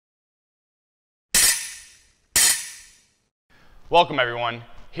Welcome everyone.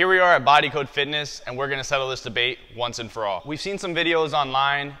 Here we are at Body Code Fitness and we're going to settle this debate once and for all. We've seen some videos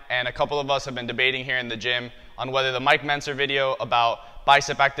online and a couple of us have been debating here in the gym on whether the Mike Mentzer video about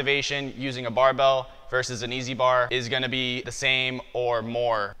bicep activation using a barbell versus an EZ bar is going to be the same or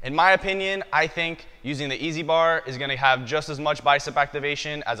more. In my opinion, I think using the EZ bar is going to have just as much bicep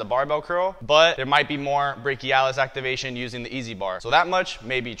activation as a barbell curl, but there might be more brachialis activation using the EZ bar. So that much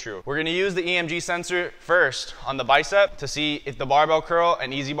may be true. We're going to use the EMG sensor first on the bicep to see if the barbell curl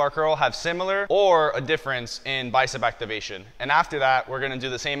and EZ bar curl have similar or a difference in bicep activation. And after that, we're going to do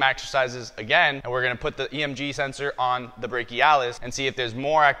the same exercises again, and we're going to put the EMG sensor on the brachialis and see if there's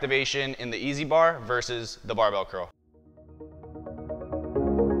more activation in the EZ bar versus the barbell curl.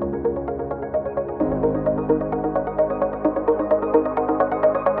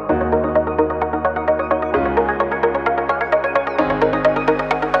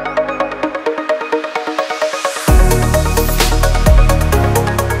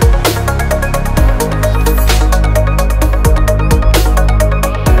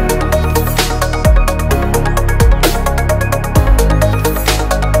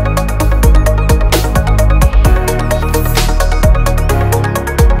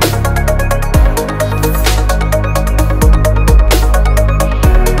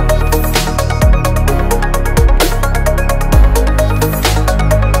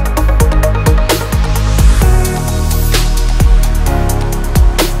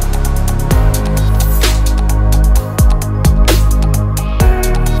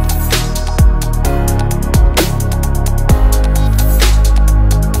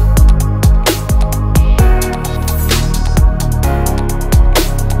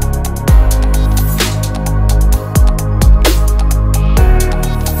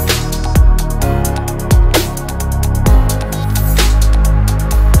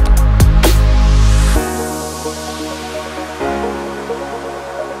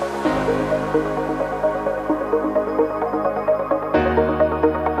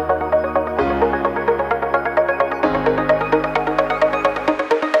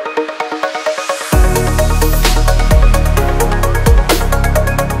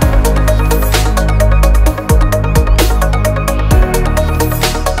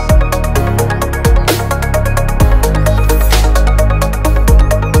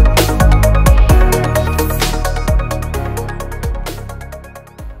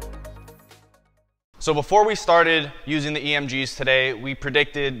 So before we started using the EMGs today, we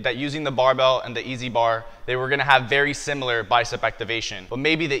predicted that using the barbell and the EZ bar, they were going to have very similar bicep activation, but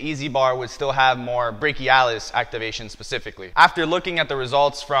maybe the EZ bar would still have more brachialis activation specifically. After looking at the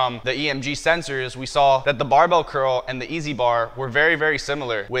results from the EMG sensors, we saw that the barbell curl and the EZ bar were very, very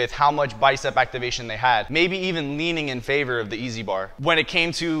similar with how much bicep activation they had, maybe even leaning in favor of the EZ bar. When it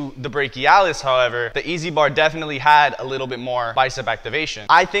came to the brachialis, however, the EZ bar definitely had a little bit more bicep activation.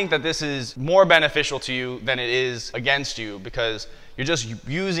 I think that this is more beneficial to you than it is against you because you're just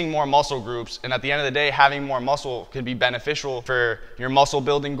using more muscle groups, and at the end of the day, having more muscle could be beneficial for your muscle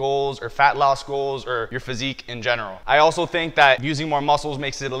building goals or fat loss goals or your physique in general. I also think that using more muscles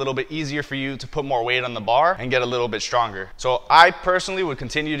makes it a little bit easier for you to put more weight on the bar and get a little bit stronger. So I personally would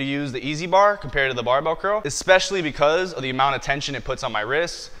continue to use the EZ bar compared to the barbell curl, especially because of the amount of tension it puts on my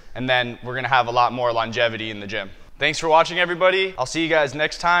wrists, and then we're gonna have a lot more longevity in the gym. Thanks for watching, everybody. I'll see you guys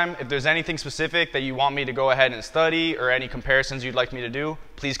next time. If there's anything specific that you want me to go ahead and study or any comparisons you'd like me to do,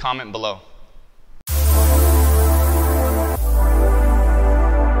 please comment below.